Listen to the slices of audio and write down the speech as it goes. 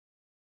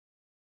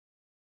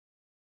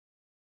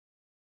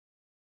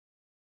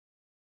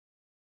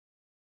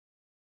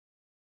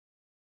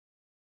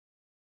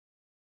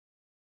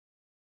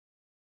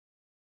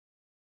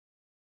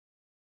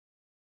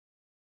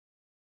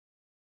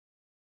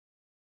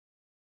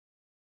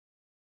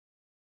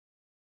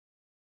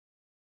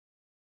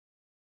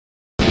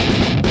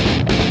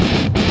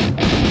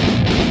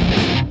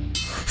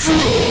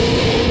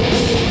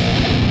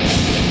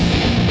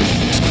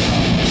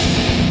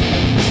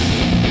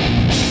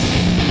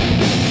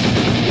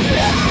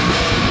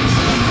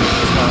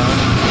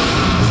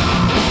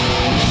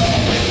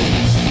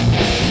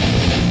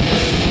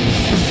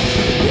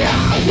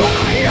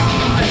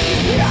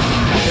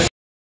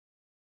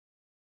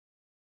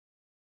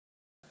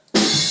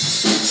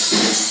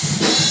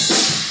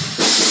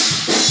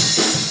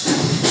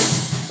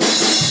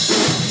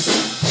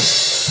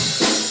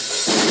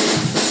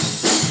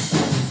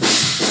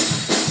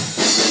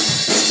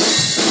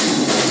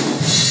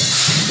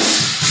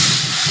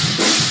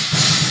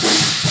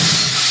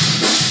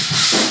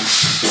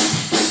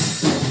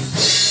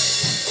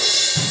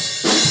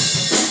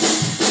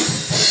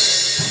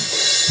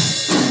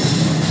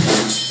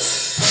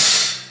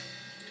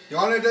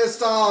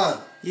chorus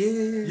on. Yeah.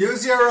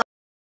 Use your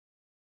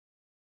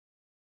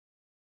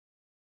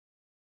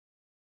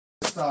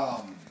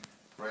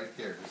right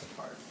here, this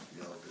part.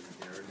 You'll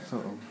hear it So,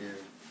 right here.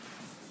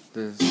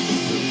 This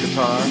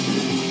guitar.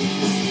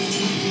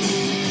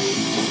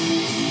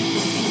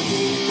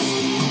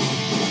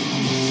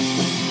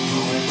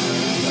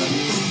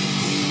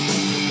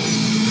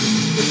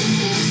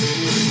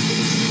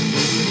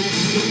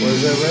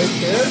 Was it right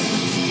here?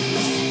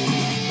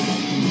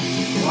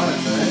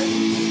 Was it?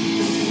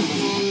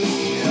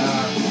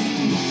 Yeah.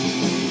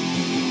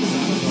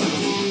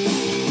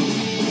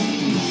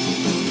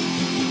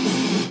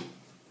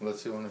 Let's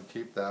see, want to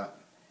keep that.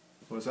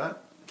 What was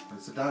that?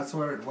 So that's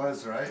where it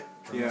was, right?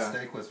 The Yeah.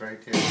 mistake was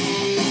right here. Right,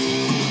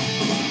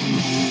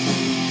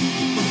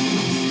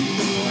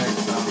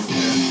 sounds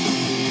good.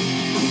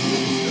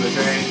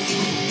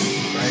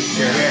 Right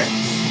here.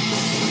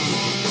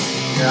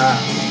 Yeah.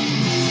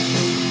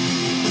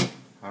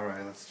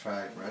 Alright, let's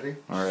try it. Ready?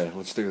 Alright,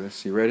 let's do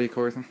this. You ready,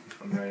 Corthan?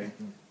 I'm ready.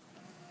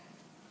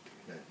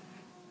 Okay.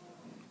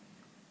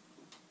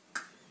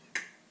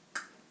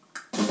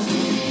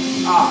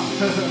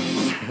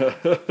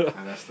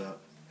 I messed up.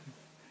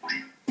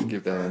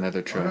 Give that another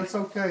Oh, try. that's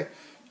okay.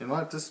 You know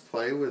what? Just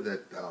play with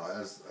it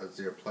as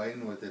you're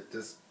playing with it.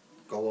 Just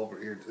go over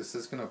here. This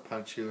is going to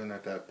punch you in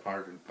at that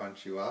part and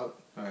punch you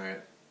out.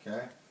 Alright.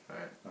 Okay?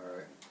 Alright.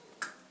 Alright.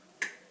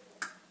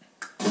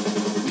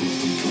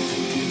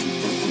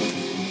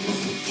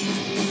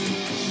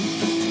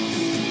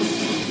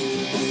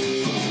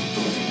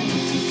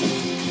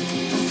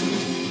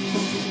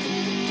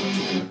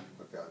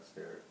 Look out,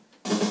 scared.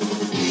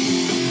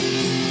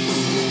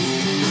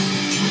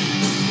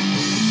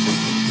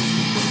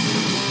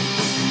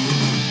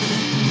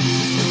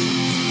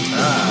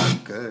 Ah,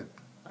 good.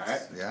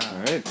 Alright. Yeah.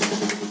 Alright.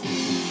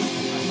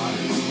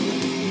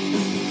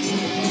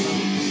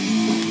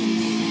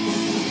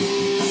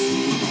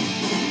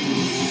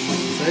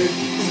 See?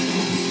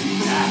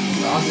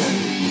 Yeah, all good.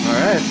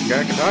 Alright,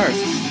 got guitars.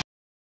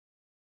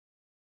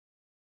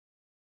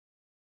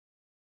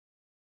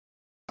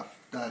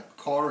 That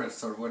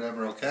chorus or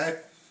whatever,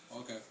 okay?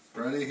 Okay.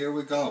 Ready? Here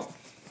we go.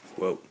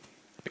 Whoa.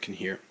 I can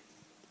hear.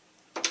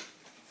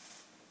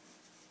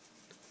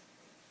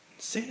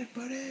 Sing it,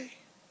 buddy.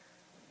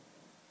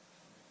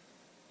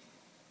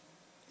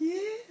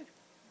 Yeah.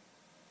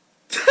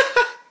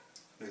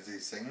 Is he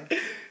singing?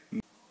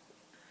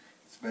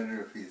 It's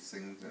better if he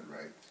sings it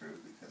right through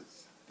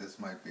because this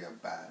might be a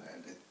bad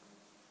edit.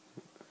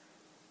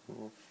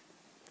 We'll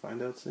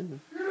find out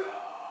soon. There we go.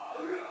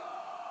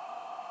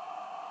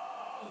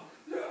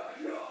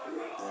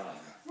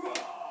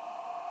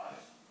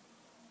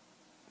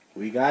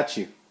 We got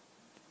you.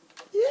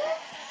 Yeah.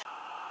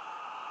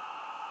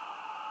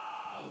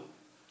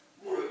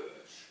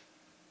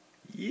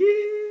 Did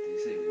you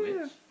say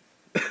witch?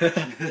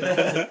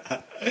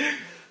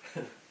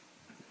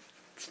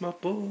 It's my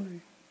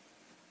boy.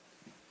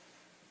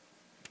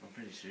 I'm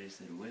pretty sure you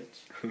said witch.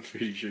 I'm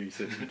pretty sure you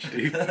said witch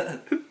too.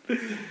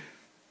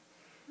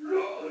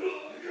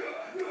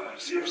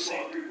 Seriously.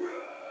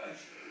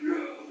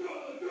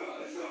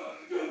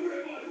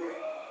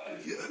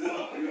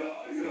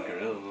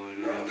 Gorilla boy,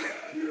 dude.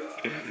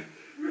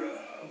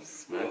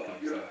 Smack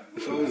him,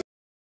 son.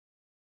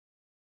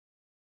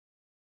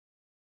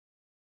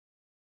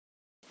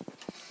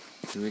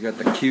 So we got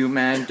the Q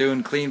man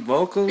doing clean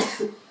vocals.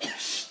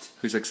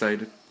 Who's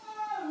excited?